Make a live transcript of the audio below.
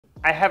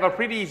I have a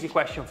pretty easy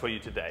question for you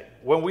today.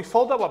 When we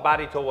fold our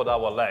body toward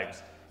our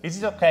legs,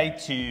 is it okay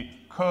to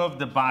curve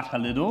the back a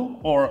little,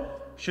 or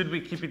should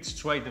we keep it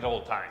straight at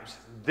all times?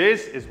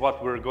 This is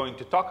what we're going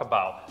to talk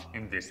about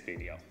in this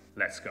video.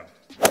 Let's go.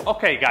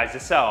 Okay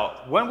guys,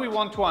 so when we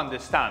want to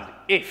understand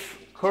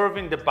if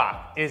curving the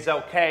back is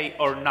okay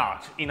or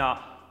not in a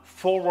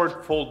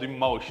forward folding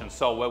motion,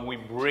 so when we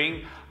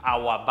bring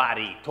our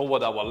body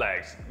toward our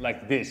legs,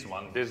 like this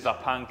one, this is a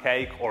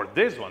pancake, or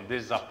this one,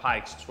 this is a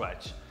pike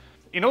stretch.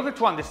 In order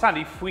to understand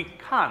if we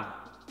can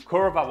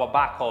curve our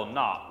back or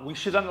not, we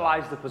should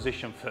analyze the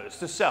position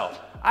first. So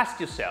ask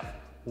yourself,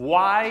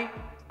 why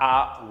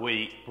are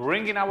we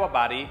bringing our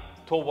body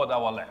toward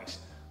our legs?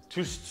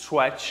 To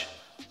stretch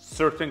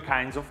certain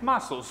kinds of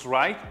muscles,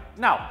 right?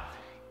 Now,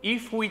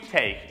 if we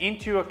take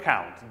into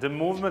account the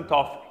movement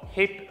of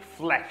hip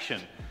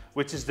flexion,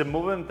 which is the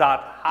movement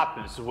that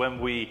happens when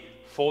we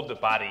fold the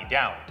body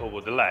down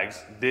toward the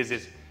legs, this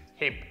is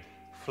hip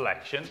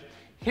flexion.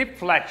 Hip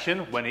flexion,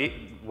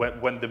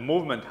 when the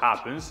movement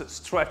happens,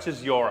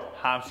 stretches your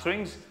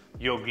hamstrings,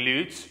 your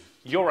glutes,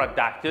 your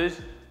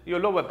adductors, your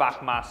lower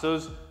back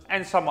muscles,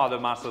 and some other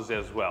muscles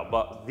as well,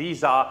 but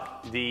these are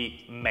the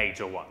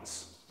major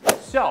ones.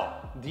 So,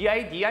 the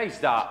idea is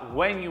that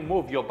when you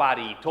move your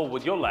body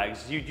toward your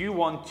legs, you do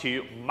want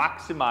to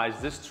maximize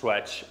the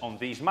stretch on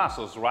these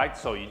muscles, right?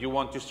 So you do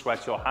want to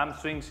stretch your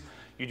hamstrings,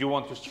 you do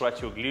want to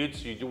stretch your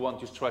glutes, you do want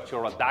to stretch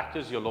your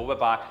adductors, your lower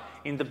back,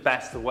 in the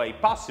best way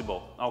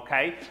possible,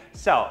 okay?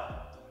 So,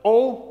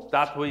 all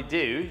that we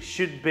do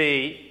should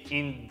be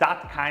in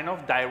that kind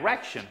of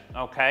direction,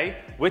 okay?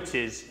 Which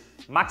is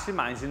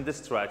maximizing the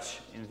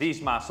stretch in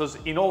these muscles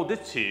in order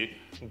to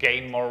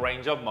gain more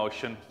range of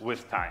motion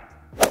with time.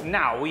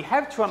 Now, we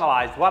have to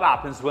analyze what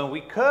happens when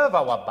we curve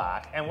our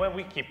back and when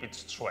we keep it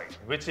straight,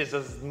 which is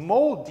a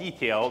small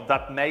detail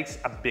that makes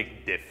a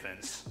big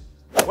difference.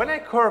 When I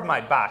curve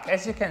my back,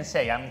 as you can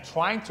see, I'm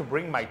trying to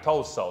bring my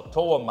torso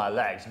toward my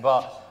legs,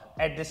 but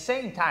at the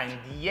same time,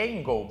 the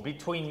angle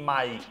between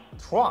my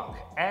trunk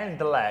and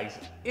the legs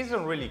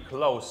isn't really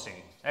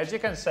closing. As you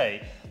can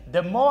see,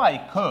 the more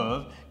I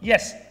curve,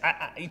 yes,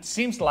 it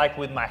seems like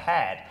with my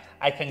head,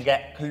 I can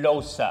get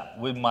closer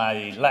with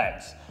my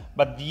legs.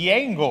 But the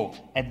angle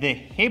at the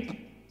hip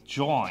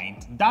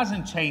joint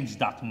doesn't change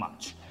that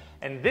much.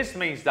 And this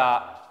means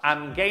that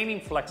I'm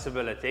gaining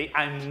flexibility,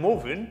 I'm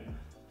moving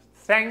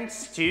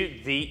thanks to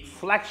the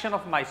flexion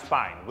of my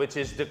spine, which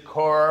is the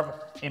curve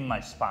in my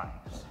spine.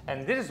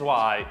 And this is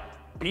why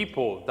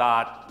people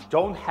that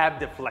don't have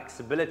the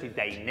flexibility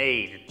they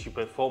need to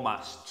perform a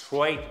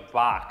straight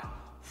back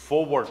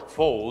forward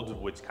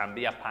fold, which can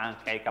be a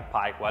pancake, a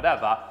pike,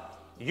 whatever,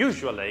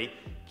 usually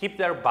keep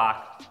their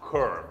back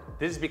curved.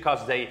 This is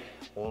because they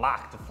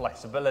lack the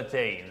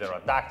flexibility in their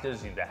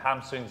adductors, in their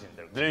hamstrings, in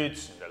their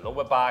glutes, in their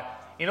lower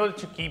back, in order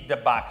to keep the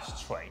back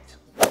straight.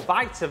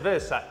 Vice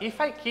versa, if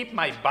I keep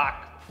my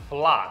back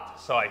flat,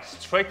 so I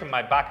straighten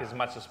my back as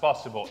much as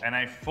possible and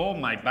I fold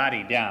my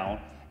body down,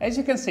 as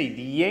you can see,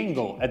 the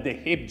angle at the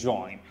hip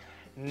joint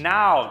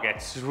now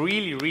gets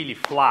really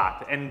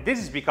flat, and this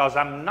is because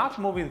I'm not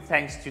moving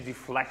thanks to the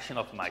flexion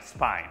of my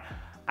spine.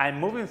 I'm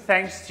moving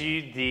thanks to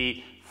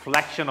the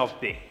flexion of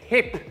the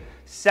hip.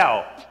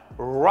 So,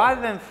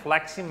 rather than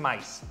flexing my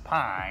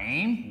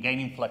spine,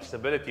 gaining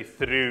flexibility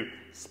through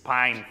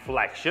spine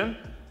flexion,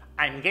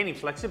 I'm gaining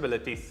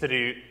flexibility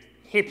through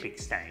hip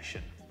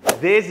extension.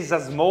 This is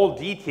a small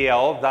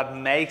detail that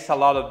makes a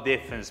lot of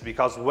difference,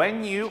 because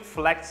when you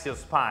flex your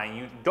spine,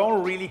 you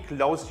don't really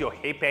close your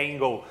hip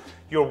angle.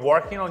 You're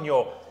working on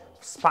your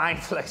spine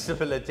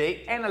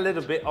flexibility and a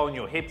little bit on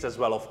your hips as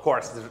well. Of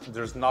course,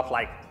 there's not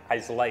like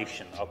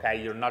isolation,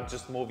 okay? You're not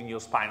just moving your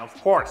spine. Of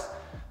course,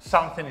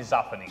 something is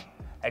happening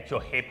at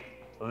your hip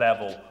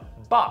level.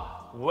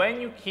 But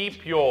when you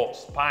keep your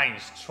spine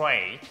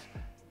straight,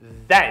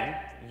 then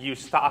you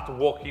start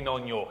working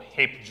on your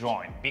hip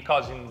joint,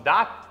 because in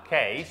that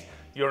case,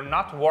 you're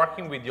not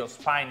working with your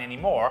spine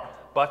anymore,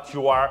 but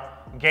you are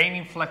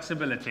gaining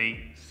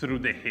flexibility through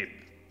the hip.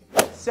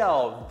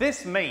 So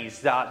this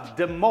means that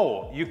the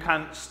more you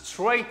can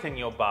straighten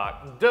your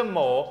back, the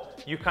more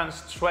you can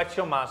stretch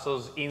your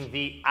muscles in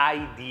the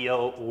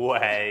ideal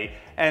way.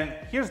 And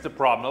here's the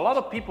problem. A lot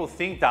of people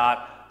think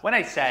that when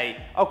I say,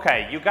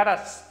 okay, you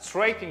gotta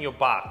straighten your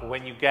back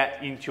when you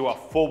get into a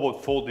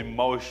forward folding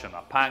motion,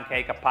 a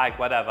pancake, a pike,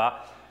 whatever,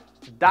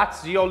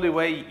 that's the only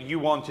way you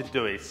want to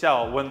do it.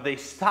 So when they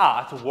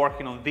start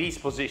working on these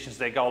positions,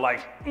 they go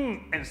like,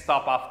 and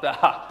stop after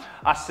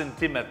a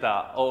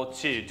centimeter or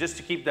two, just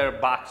to keep their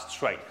back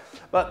straight.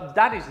 But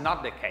that is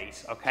not the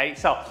case, okay?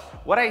 So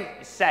what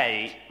I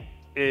say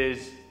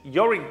is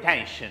your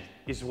intention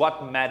is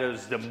what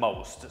matters the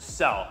most.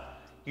 So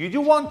you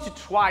do want to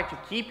try to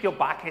keep your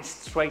back as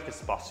straight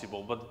as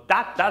possible, but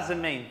that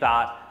doesn't mean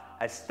that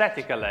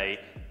aesthetically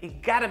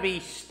it gotta be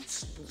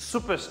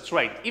super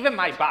straight. Even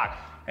my back,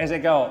 as I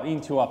go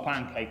into a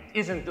pancake,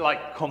 isn't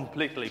like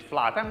completely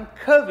flat. I'm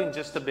curving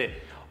just a bit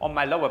on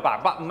my lower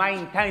back, but my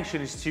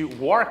intention is to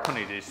work on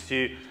it, is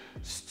to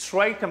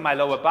straighten my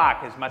lower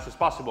back as much as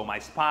possible, my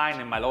spine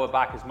and my lower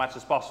back as much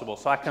as possible,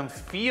 so I can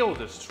feel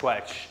the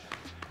stretch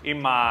in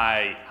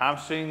my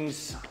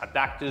hamstrings,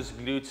 adductors,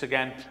 glutes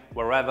again,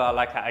 wherever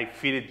like I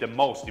feel it the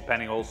most,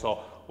 depending also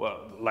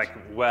like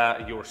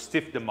where you're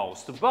stiff the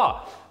most.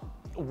 But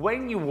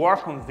when you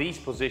work on these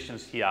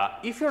positions here,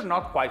 if you're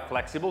not quite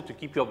flexible to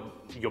keep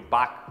your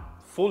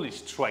back fully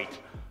straight,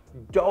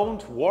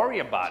 don't worry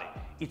about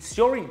it. It's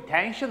your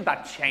intention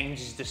that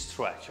changes the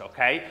stretch,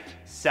 okay?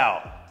 So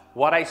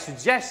what I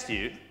suggest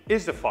you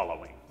is the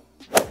following.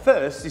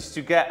 First is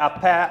to get a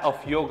pair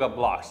of yoga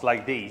blocks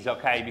like these,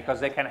 okay? Because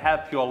they can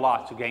help you a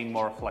lot to gain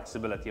more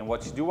flexibility. And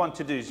what you do want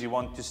to do is you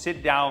want to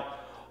sit down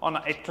on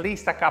at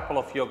least a couple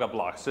of yoga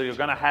blocks. So you're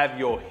gonna have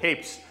your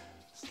hips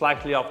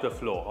slightly off the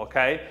floor,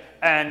 okay?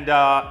 And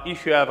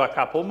if you have a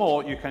couple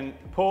more, you can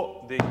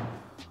put the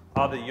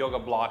other yoga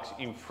blocks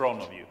in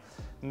front of you.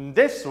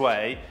 This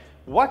way,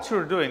 what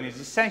you're doing is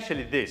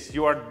essentially this.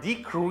 You are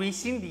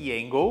decreasing the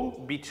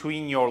angle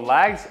between your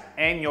legs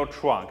and your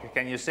trunk.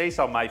 Can you say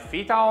so? My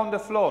feet are on the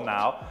floor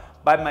now,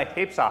 but my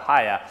hips are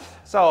higher.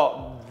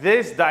 So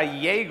this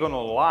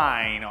diagonal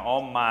line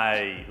on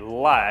my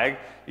leg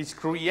is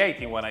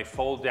creating, when I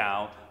fall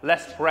down,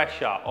 less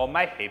pressure on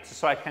my hips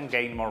so I can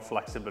gain more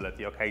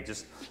flexibility, okay?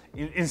 Just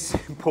in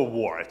simple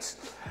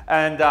words.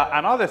 And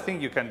another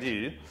thing you can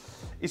do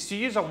is to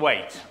use a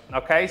weight,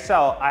 okay?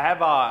 So I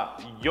have a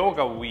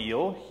yoga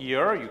wheel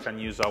here. You can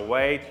use a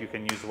weight, you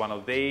can use one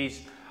of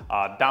these,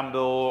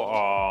 dumbbell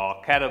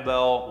or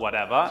kettlebell,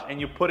 whatever,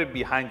 and you put it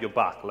behind your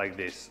back like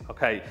this,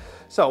 okay?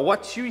 So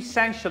what you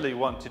essentially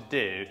want to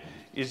do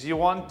is you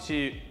want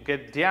to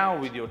get down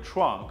with your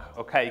trunk,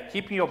 okay?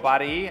 Keeping your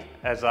body,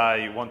 as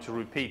I want to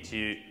repeat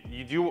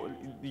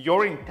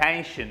your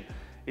intention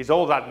is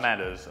all that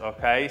matters,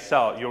 okay?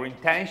 So your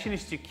intention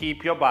is to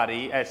keep your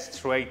body as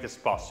straight as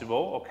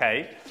possible,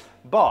 okay?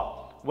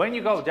 But when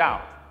you go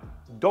down,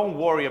 don't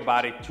worry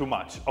about it too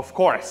much. Of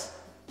course,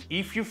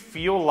 if you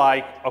feel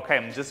like, okay,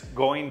 I'm just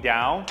going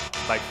down,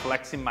 like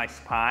flexing my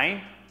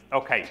spine,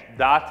 okay,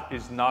 that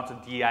is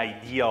not the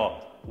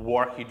ideal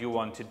work you do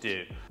want to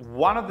do.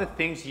 One of the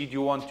things you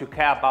do want to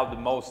care about the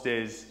most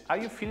is, are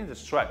you feeling the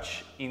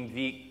stretch in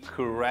the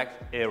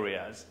correct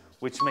areas?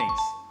 Which means,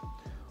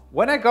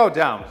 when I go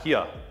down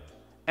here,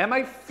 am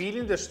I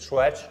feeling the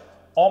stretch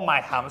on my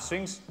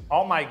hamstrings,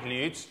 on my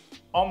glutes,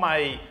 on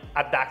my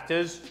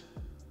adductors?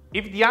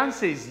 If the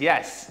answer is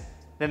yes,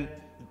 then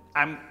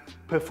I'm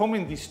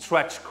performing the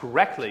stretch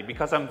correctly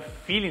because I'm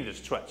feeling the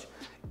stretch.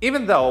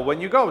 Even though when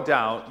you go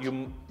down,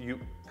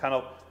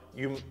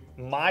 you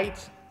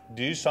might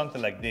do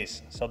something like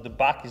this, so the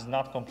back is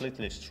not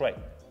completely straight.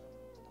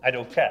 I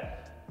don't care,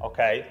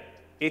 okay?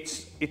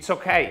 It's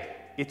okay.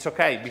 It's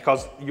okay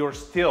because you're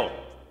still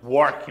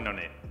working on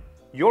it.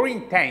 Your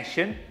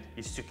intention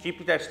is to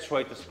keep it as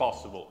straight as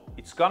possible.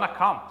 It's gonna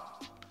come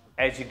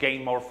as you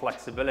gain more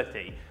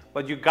flexibility,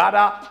 but you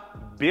gotta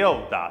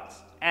build that.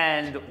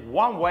 And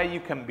one way you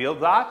can build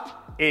that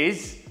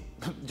is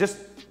just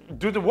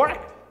do the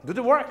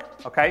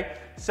work, okay?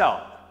 So,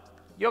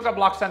 yoga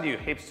blocks under your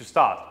hips to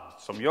start.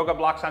 Some yoga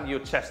blocks under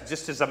your chest,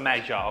 just as a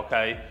measure,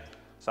 okay?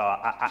 So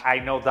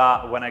I know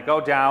that when I go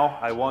down,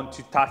 I want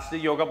to touch the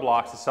yoga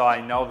blocks, so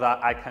I know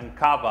that I can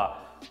cover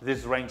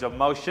this range of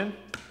motion.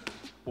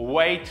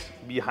 Weight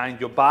behind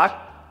your back.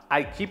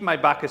 I keep my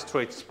back as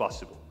straight as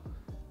possible.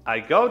 I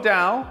go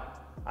down,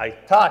 I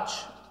touch,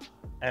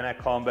 and I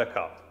come back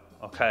up,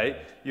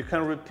 okay? You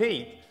can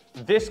repeat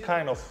this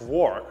kind of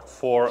work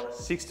for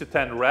 6 to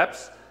 10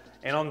 reps,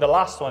 and on the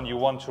last one, you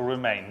want to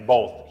remain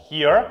both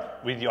here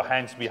with your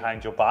hands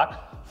behind your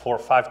back for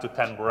 5 to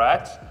 10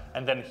 breaths,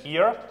 and then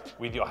here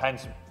with your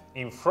hands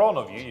in front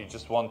of you, you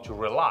just want to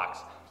relax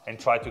and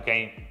try to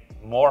gain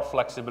more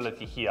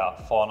flexibility here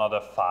for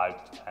another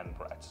 5 to 10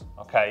 breaths,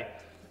 okay?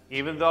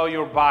 Even though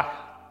your back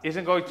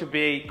isn't going to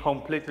be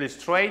completely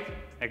straight,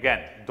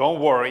 again, don't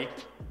worry,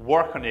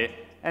 work on it,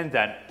 and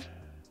then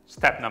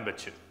step number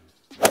 2.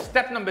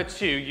 Step number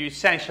 2, you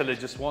essentially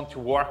just want to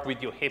work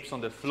with your hips on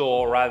the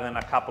floor rather than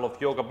a couple of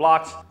yoga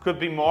blocks. Could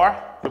be more,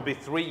 could be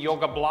 3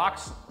 yoga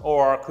blocks,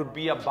 or could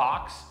be a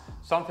box,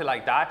 something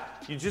like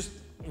that. You just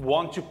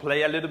want to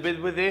play a little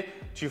bit with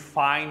it to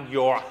find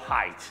your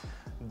height.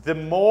 The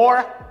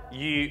more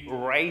you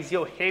raise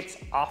your hips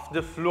off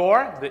the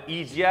floor, the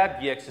easier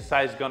the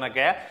exercise is gonna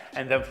get.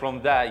 And then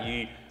from there,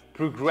 you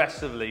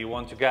progressively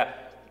want to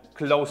get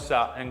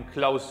closer and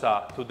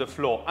closer to the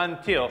floor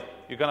until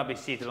you're gonna be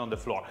seated on the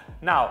floor.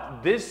 Now,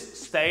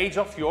 this stage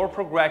of your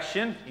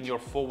progression in your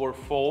forward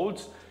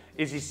folds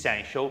is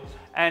essential,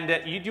 and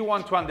you do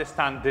want to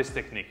understand this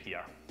technique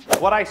here.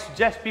 What I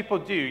suggest people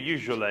do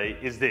usually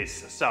is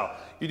this. So,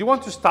 you do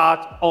want to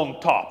start on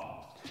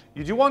top.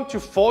 You do want to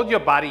fold your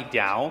body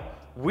down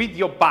with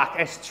your back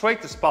as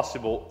straight as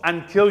possible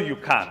until you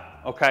can,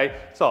 okay?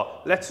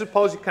 So, let's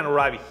suppose you can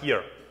arrive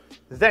here.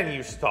 Then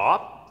you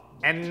stop,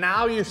 and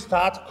now you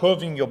start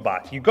curving your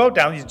back. You go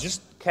down, you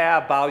just care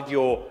about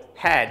your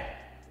head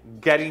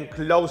getting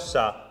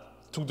closer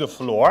to the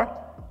floor.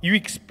 You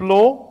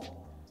explore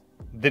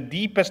the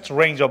deepest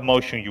range of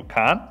motion you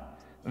can.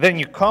 Then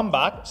you come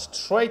back,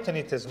 straighten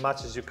it as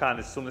much as you can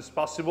as soon as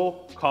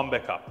possible, come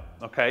back up,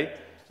 okay?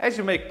 As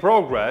you make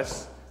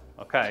progress,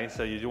 okay,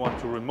 so you want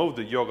to remove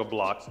the yoga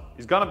blocks,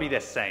 it's gonna be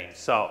the same.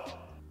 So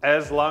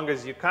as long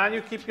as you can,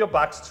 you keep your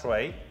back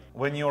straight.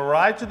 When you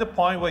arrive to the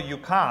point where you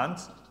can't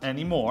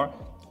anymore,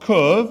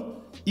 curve,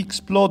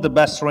 explore the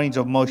best range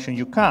of motion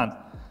you can.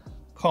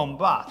 Come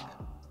back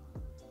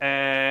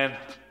and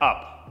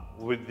up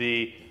with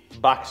the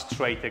back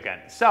straight again.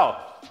 So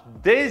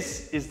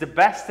this is the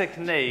best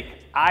technique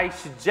I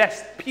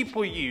suggest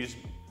people use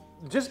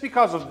just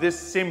because of this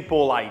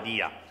simple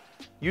idea.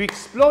 You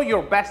explore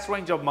your best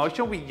range of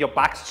motion with your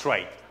back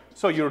straight.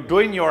 So you're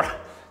doing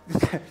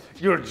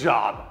your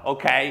job,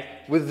 okay,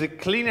 with the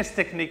cleanest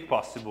technique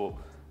possible.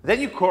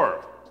 Then you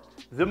curve.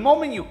 The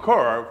moment you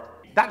curve,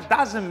 that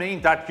doesn't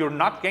mean that you're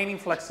not gaining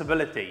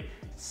flexibility.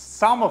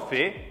 Some of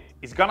it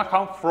is gonna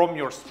come from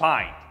your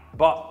spine,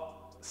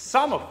 but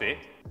some of it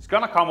is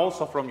gonna come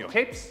also from your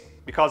hips,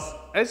 because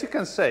as you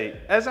can see,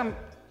 as I'm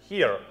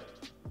here,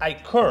 I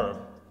curve,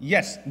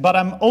 yes, but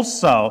I'm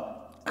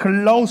also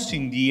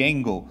closing the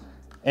angle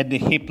at the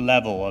hip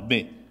level a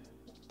bit.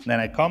 Then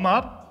I come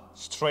up,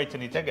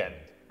 straighten it again,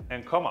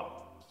 and come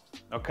up,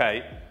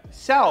 okay?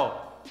 So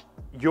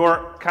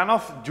you're kind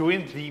of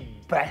doing the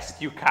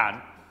best you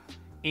can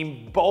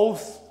in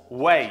both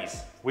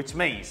ways, which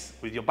means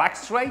with your back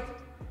straight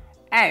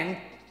and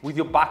with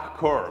your back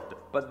curved.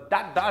 But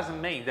that doesn't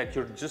mean that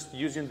you're just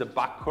using the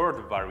back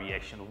curved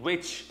variation,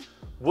 which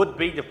would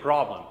be the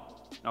problem,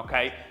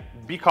 okay?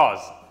 Because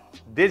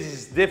this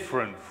is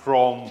different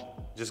from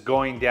just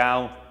going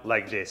down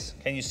like this.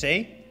 Can you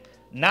see?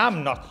 Now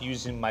I'm not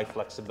using my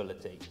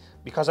flexibility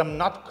because I'm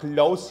not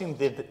closing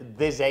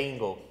this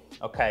angle,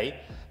 okay?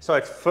 So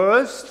at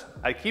first,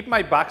 I keep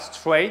my back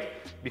straight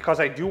because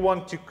I do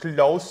want to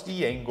close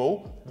the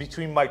angle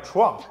between my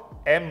trunk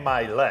and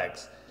my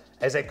legs.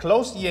 As I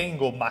close the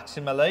angle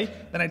maximally,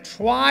 then I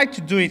try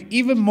to do it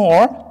even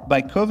more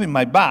by curving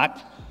my back,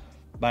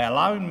 by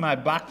allowing my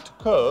back to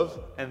curve,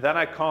 and then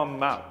I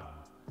come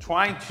out,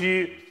 trying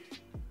to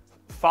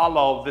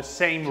follow the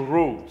same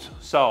route.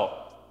 So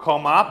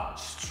come up,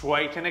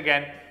 straighten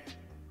again,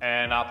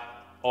 and up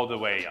all the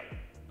way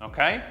up,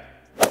 okay?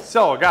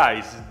 So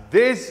guys,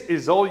 this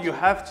is all you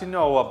have to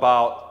know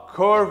about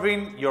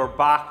curving your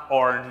back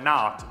or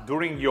not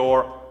during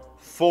your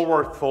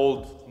forward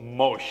fold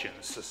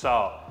motions.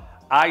 So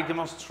I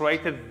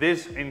demonstrated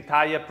this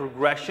entire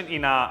progression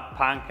in a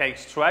pancake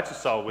stretch,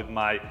 so with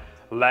my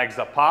legs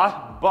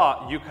apart,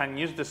 but you can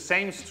use the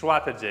same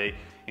strategy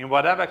in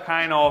whatever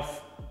kind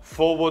of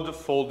forward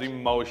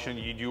folding motion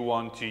you do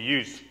want to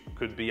use.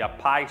 Could be a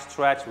pie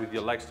stretch with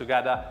your legs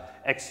together,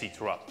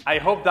 etc. I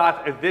hope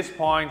that at this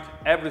point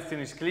everything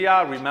is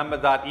clear. Remember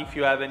that if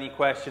you have any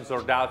questions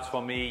or doubts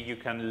for me, you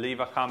can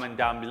leave a comment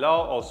down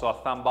below, also a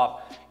thumb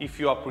up if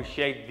you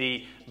appreciate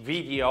the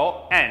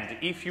video. And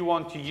if you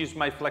want to use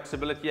my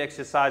flexibility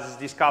exercises,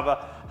 discover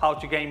how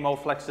to gain more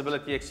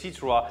flexibility,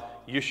 etc.,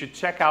 you should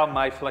check out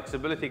my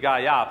flexibility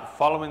guy app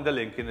following the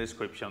link in the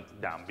description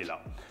down below.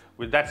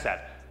 With that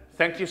said,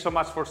 thank you so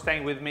much for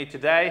staying with me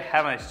today.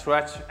 Have a nice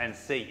stretch and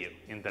see you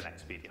in the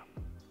next video.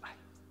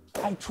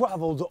 I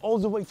traveled all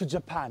the way to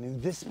Japan in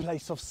this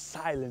place of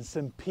silence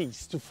and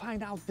peace to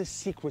find out the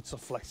secrets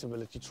of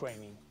flexibility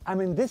training.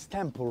 I'm in this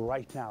temple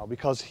right now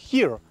because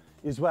here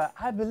is where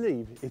I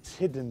believe it's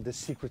hidden, the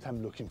secret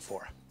I'm looking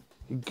for.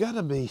 It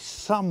gotta be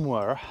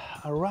somewhere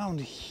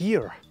around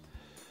here.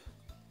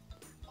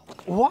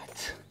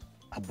 What?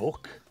 A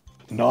book?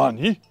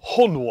 Nani?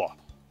 Honwa?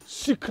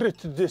 Secret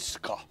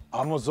desu ka?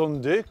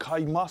 Amazon de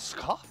kaimasu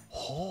ka?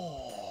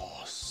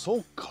 Oh,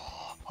 so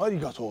ka.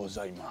 Arigatou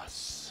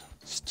gozaimasu.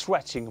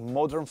 Stretching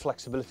Modern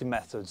Flexibility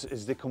Methods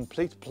is the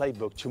complete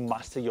playbook to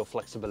master your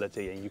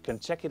flexibility, and you can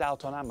check it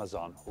out on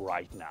Amazon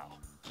right now.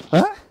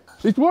 Huh?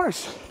 It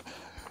works!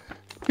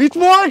 It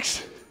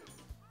works!